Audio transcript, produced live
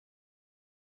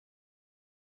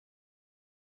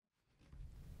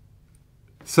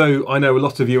So I know a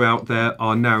lot of you out there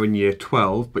are now in year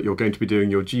 12, but you're going to be doing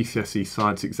your GCSE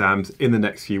science exams in the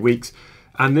next few weeks.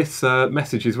 And this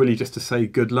message is really just to say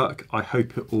good luck. I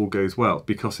hope it all goes well,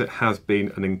 because it has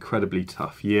been an incredibly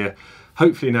tough year.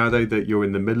 Hopefully now though that you're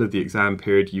in the middle of the exam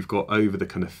period, you've got over the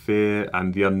kind of fear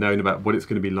and the unknown about what it's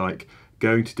going to be like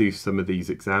going to do some of these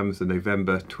exams, the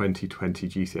November 2020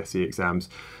 GCSE exams.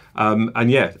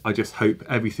 And yeah, I just hope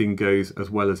everything goes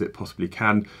as well as it possibly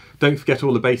can. Don't forget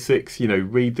all the basics,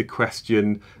 read the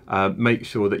question, make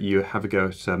sure that you have a go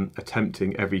at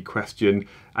attempting every question.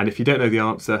 And if you don't know the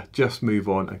answer, just move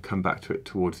on and come back to it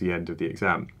towards the end of the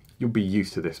exam. You'll be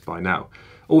used to this by now.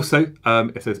 Also,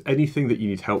 if there's anything that you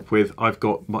need help with, I've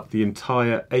got the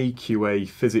entire AQA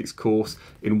physics course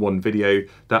in one video.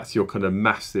 That's your kind of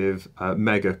massive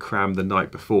mega cram the night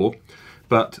before.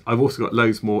 But I've also got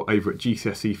loads more over at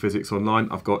GCSE Physics Online.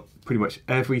 I've got pretty much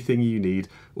everything you need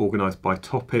organised by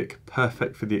topic,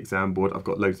 perfect for the exam board. I've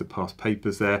got loads of past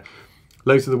papers there.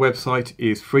 Loads of the website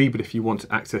is free, but if you want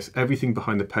to access everything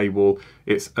behind the paywall,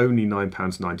 it's only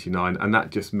 £9.99, and that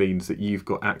just means that you've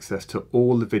got access to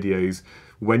all the videos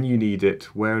when you need it,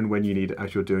 where and when you need it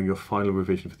as you're doing your final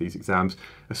revision for these exams,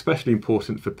 especially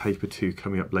important for paper 2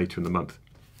 coming up later in the month.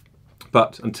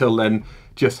 But until then,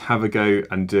 just have a go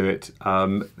and do it.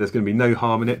 There's going to be no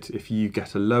harm in it. If you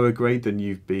get a lower grade than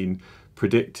you've been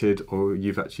predicted or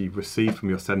you've actually received from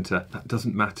your centre, that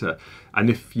doesn't matter. And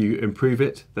if you improve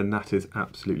it, then that is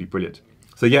absolutely brilliant.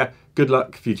 So yeah, good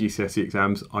luck for your GCSE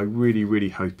exams. I really, really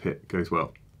hope it goes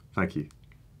well. Thank you.